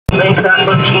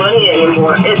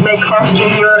anymore. It may cost you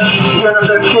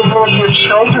the approval of your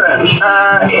children.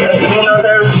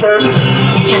 There's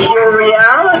your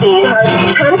reality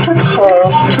has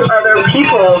tentacles to other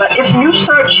people that if you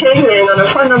start changing in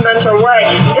a fundamental way,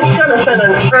 it's going to send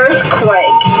an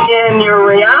earthquake in your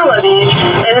reality,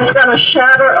 and it's going to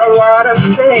shatter a lot of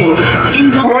things.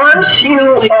 Once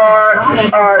you are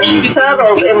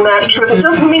settled in that truth, it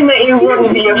doesn't mean that you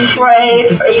wouldn't be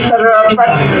afraid, etc.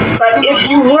 But if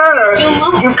you were,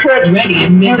 you could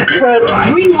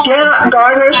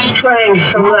garner strength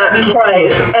from that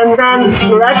place, and then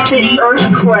let the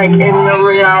earthquake in your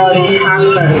reality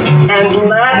happen, and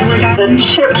let the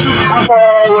chips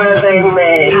fall where they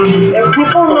may. If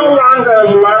people no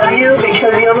longer love you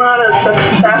because you're not a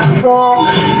successful,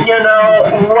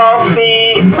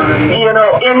 wealthy,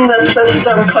 in the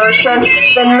system person,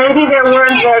 then maybe they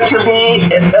weren't there to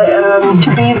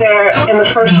be there in the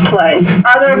first place.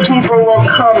 Other people will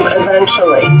come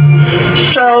eventually.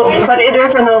 But it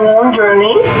is an alone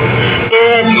journey.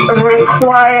 It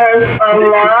requires a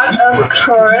lot of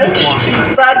courage,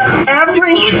 but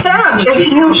every step,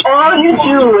 if all you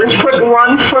do is put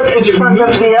one foot in front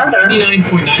of the other,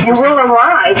 you will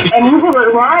arrive, and you will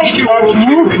arrive at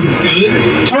you.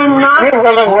 You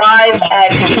will arrive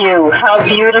at you. How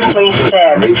beautifully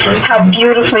said. How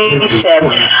beautifully said.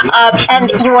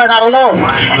 And you are not alone.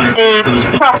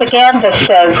 The propaganda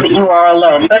says that you are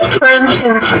alone. But for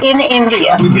instance, in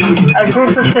India, a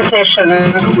group of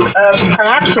physicians,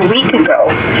 perhaps a week ago,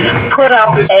 put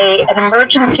up an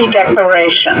emergency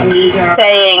declaration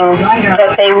saying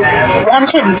that they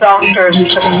wanted doctors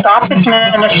to stop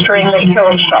administering the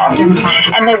kill shot,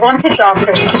 and they wanted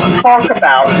doctors to talk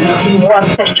about what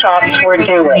the shots were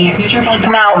doing.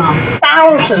 Now,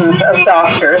 thousands of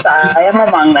doctors, I am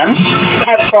among them,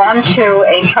 have gone to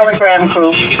a Telegram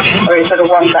group, or is it a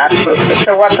WhatsApp group? It's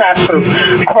a WhatsApp group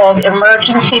called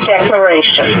Emergency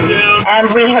Declaration,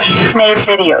 and we have made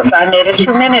videos. I made a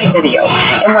 2-minute video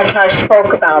in which I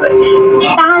spoke about it.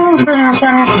 Thousands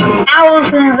and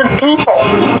thousands of people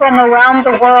from around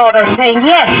the world are saying,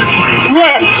 yes,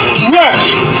 yes, yes,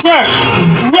 yes,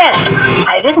 yes.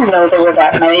 I didn't know there were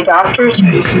that many doctors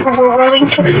who were willing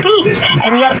to speak,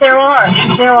 and yet there are.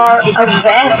 There are a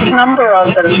vast number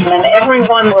of them, and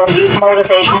everyone will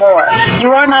motivate more.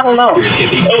 You are not alone.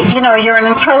 You're an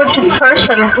intelligent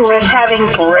person who is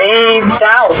having grave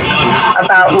doubts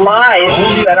about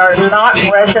lies that are not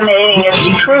resonating as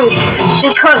truth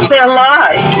because they're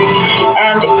lies.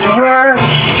 And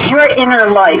your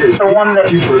inner light, the one that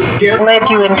led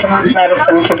you into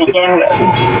medicine to begin with,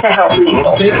 to help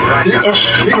people, is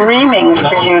screaming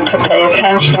for you to pay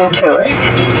attention to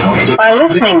it by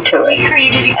listening to it.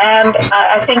 And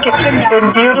I think it's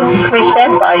been beautifully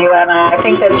said by you, Anna. I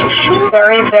think that's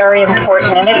very, very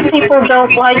important. And if people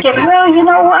don't like it, well, you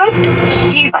know what?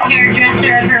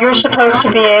 You're supposed to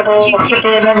be able to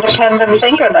be an independent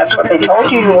thinker. That's what they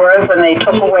told you were when they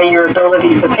took away your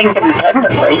ability to think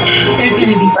independently.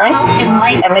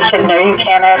 Right? And they said, no, you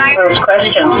can't ask those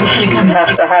questions. You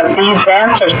have to have these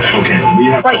answers.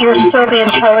 But you're still the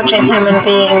intelligent human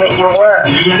being that you were.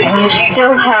 And you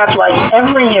still have, like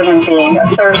every human being,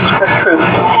 a thirst for truth.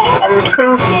 And the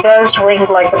truth does ring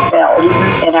like a bell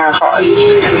in our hearts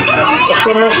if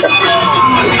we listen.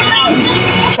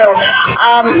 So,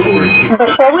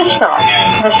 before we stop,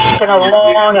 this has been a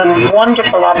long and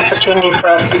wonderful opportunity for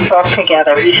us to talk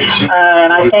together. And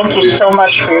I thank you so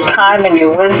much for your time and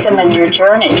your wisdom and your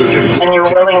journey and your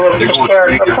willingness to share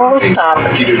it. Before we stop,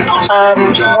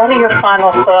 what are your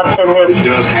final thoughts in this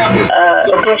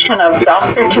edition of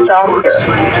Doctor to Doctor?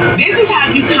 This is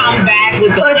how you come back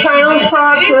with the... My final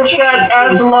thought is that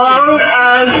as long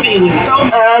as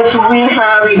we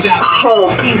have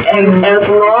hope and as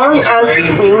long as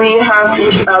we have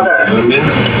each other,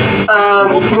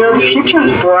 the future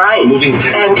is bright,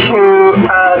 and to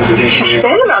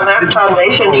stand on that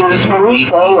foundation, to just move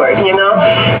forward,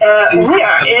 we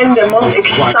are in the most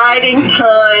exciting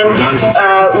time.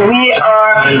 We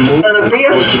are in the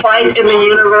biggest fight in the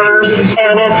universe,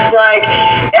 and it's like,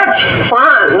 it's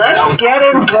fun. Let's get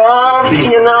involved,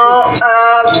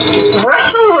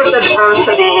 wrestle with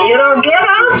adversity, get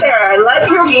out there, let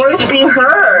your voice be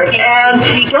heard, and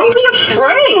don't be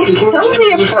afraid. Don't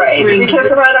be afraid,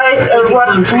 because what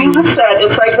you said,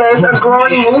 it's like there's a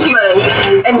growing movement,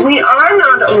 and we are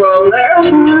not alone.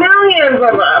 There's millions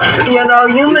of us,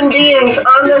 human beings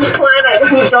on this planet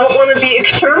who don't want to be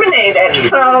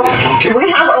exterminated. So we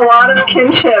have a lot of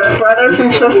kinship, brothers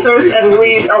and sisters, and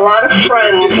a lot of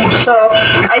friends. So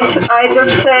I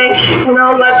just say,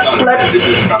 let's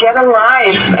get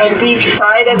alive and be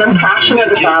excited and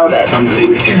passionate about it.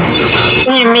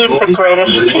 You meet the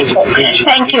greatest people.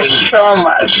 Thank you so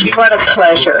much. What a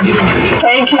pleasure.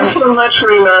 Thank you so much,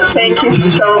 Rima. Thank you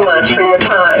so much for your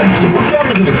time.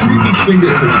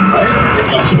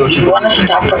 You want to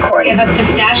stop recording? We have a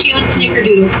pistachio and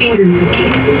snickerdoodle finger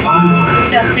cookie.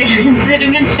 Stuffed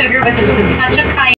cinnamon sugar with a touch of cayenne.